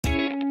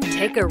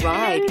Take a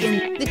ride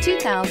in the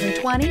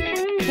 2020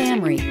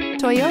 Camry.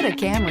 Toyota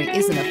Camry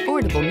is an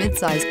affordable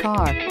midsize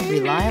car,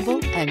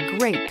 reliable and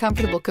great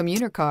comfortable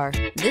commuter car.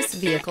 This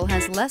vehicle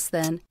has less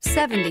than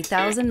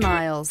 70,000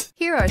 miles.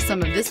 Here are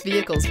some of this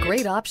vehicle's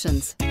great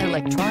options: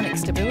 electronic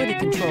stability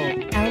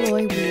control,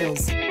 alloy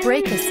wheels,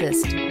 brake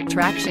assist,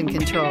 traction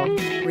control,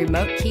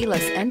 remote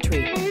keyless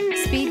entry,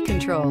 speed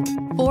control,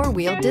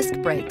 four-wheel disc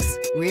brakes,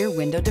 rear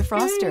window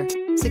defroster,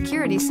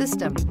 security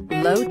system,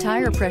 low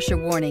tire pressure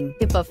warning.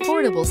 If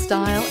affordable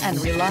style and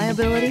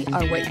reliability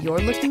are what you're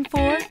looking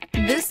for,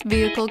 this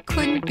vehicle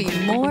couldn't be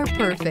more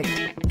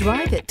perfect.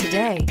 Drive it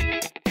today.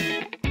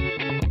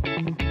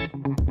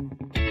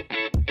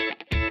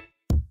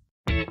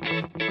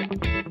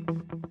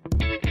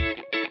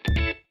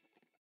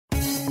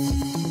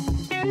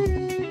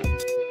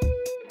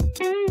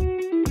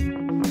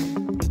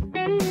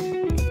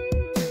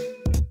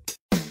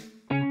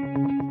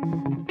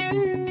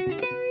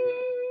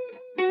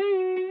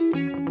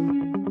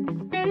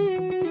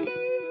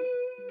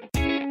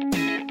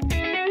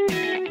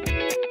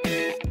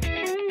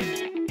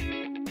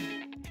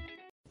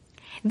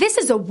 This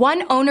is a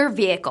one-owner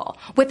vehicle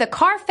with a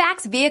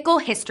Carfax Vehicle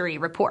History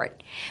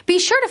Report. Be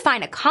sure to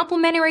find a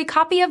complimentary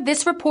copy of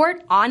this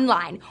report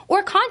online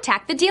or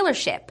contact the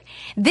dealership.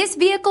 This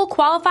vehicle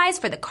qualifies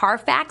for the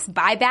Carfax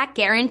Buyback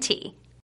Guarantee.